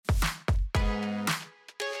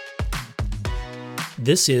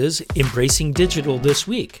This is Embracing Digital This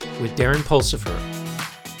Week with Darren Pulsifer.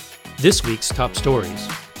 This week's top stories.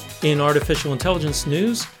 In artificial intelligence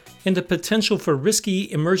news, in the potential for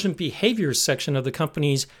risky emergent behaviors section of the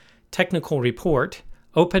company's technical report,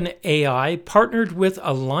 OpenAI partnered with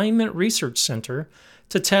Alignment Research Center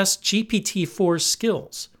to test GPT-4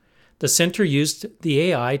 skills. The center used the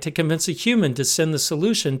AI to convince a human to send the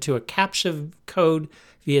solution to a CAPTCHA code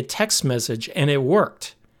via text message, and it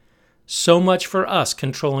worked. So much for us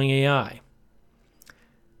controlling AI.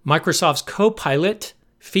 Microsoft's Copilot,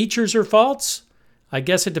 features or faults? I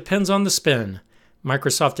guess it depends on the spin.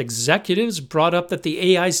 Microsoft executives brought up that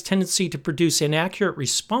the AI's tendency to produce inaccurate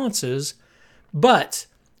responses, but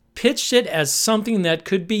pitched it as something that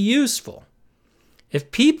could be useful.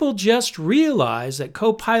 If people just realize that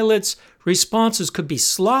Copilot's responses could be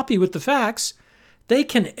sloppy with the facts, they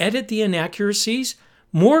can edit the inaccuracies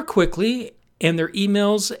more quickly and their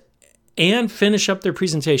emails and finish up their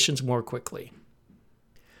presentations more quickly.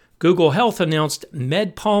 Google Health announced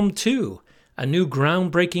MedPalm 2, a new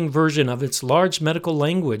groundbreaking version of its large medical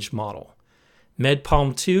language model.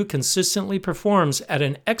 MedPalm 2 consistently performs at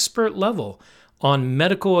an expert level on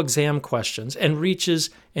medical exam questions and reaches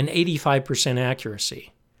an 85%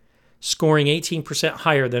 accuracy, scoring 18%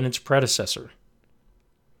 higher than its predecessor.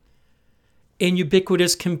 In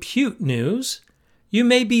ubiquitous compute news, you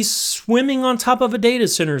may be swimming on top of a data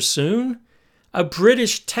center soon. A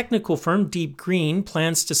British technical firm, Deep Green,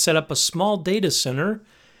 plans to set up a small data center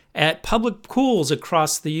at public pools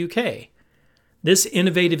across the UK. This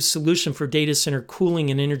innovative solution for data center cooling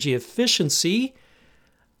and energy efficiency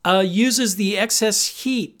uses the excess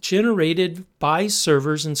heat generated by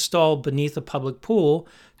servers installed beneath a public pool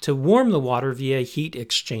to warm the water via a heat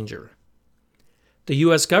exchanger. The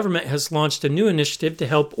U.S. government has launched a new initiative to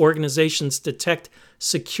help organizations detect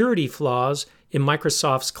security flaws in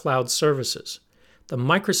Microsoft's cloud services. The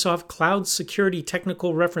Microsoft Cloud Security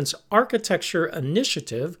Technical Reference Architecture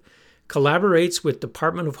Initiative collaborates with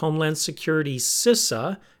Department of Homeland Security,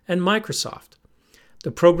 CISA, and Microsoft.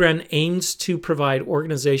 The program aims to provide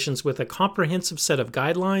organizations with a comprehensive set of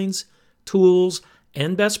guidelines, tools,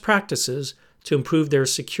 and best practices to improve their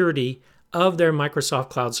security of their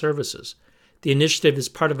Microsoft Cloud services. The initiative is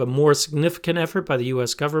part of a more significant effort by the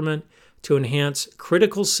U.S. government to enhance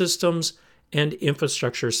critical systems and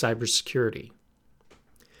infrastructure cybersecurity.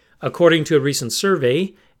 According to a recent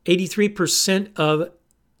survey, 83% of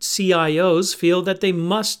CIOs feel that they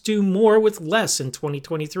must do more with less in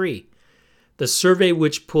 2023. The survey,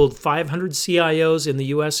 which polled 500 CIOs in the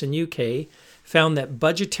U.S. and UK, found that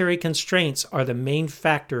budgetary constraints are the main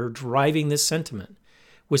factor driving this sentiment,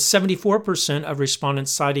 with 74% of respondents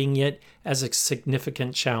citing it as a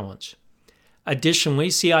significant challenge. Additionally,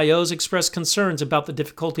 CIOs expressed concerns about the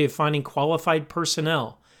difficulty of finding qualified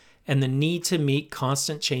personnel and the need to meet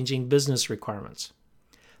constant changing business requirements.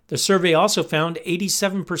 The survey also found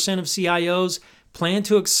 87% of CIOs plan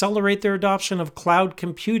to accelerate their adoption of cloud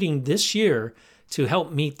computing this year to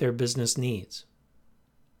help meet their business needs.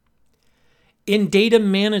 In data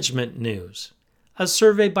management news, a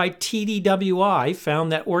survey by TDWI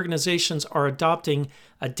found that organizations are adopting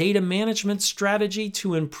a data management strategy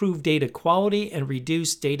to improve data quality and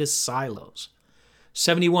reduce data silos.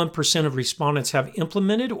 71% of respondents have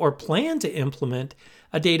implemented or plan to implement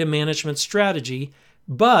a data management strategy,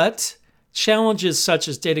 but challenges such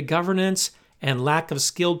as data governance and lack of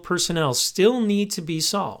skilled personnel still need to be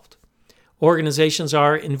solved. Organizations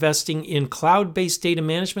are investing in cloud-based data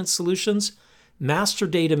management solutions, master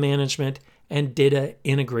data management, and data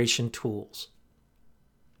integration tools.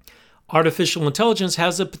 Artificial intelligence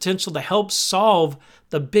has the potential to help solve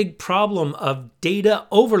the big problem of data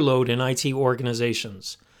overload in IT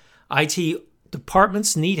organizations. IT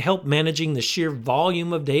departments need help managing the sheer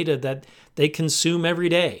volume of data that they consume every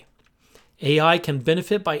day. AI can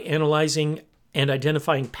benefit by analyzing and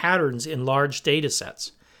identifying patterns in large data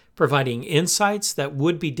sets, providing insights that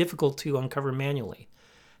would be difficult to uncover manually.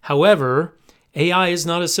 However, AI is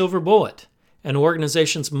not a silver bullet, and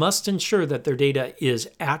organizations must ensure that their data is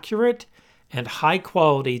accurate and high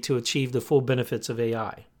quality to achieve the full benefits of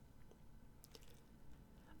AI.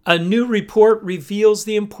 A new report reveals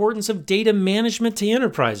the importance of data management to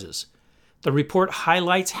enterprises. The report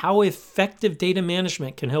highlights how effective data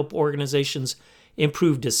management can help organizations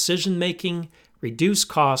improve decision-making, reduce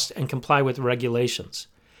costs, and comply with regulations.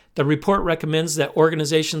 The report recommends that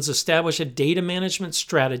organizations establish a data management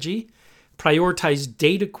strategy, prioritize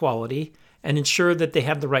data quality, and ensure that they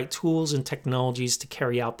have the right tools and technologies to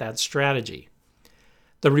carry out that strategy.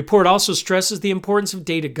 The report also stresses the importance of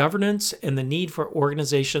data governance and the need for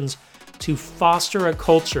organizations to foster a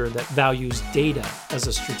culture that values data as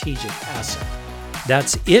a strategic asset.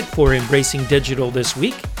 That's it for Embracing Digital this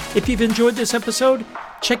week. If you've enjoyed this episode,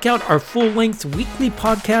 check out our full-length weekly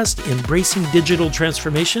podcast, Embracing Digital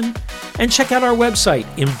Transformation, and check out our website,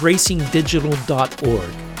 embracingdigital.org.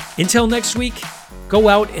 Until next week, go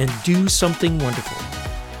out and do something wonderful.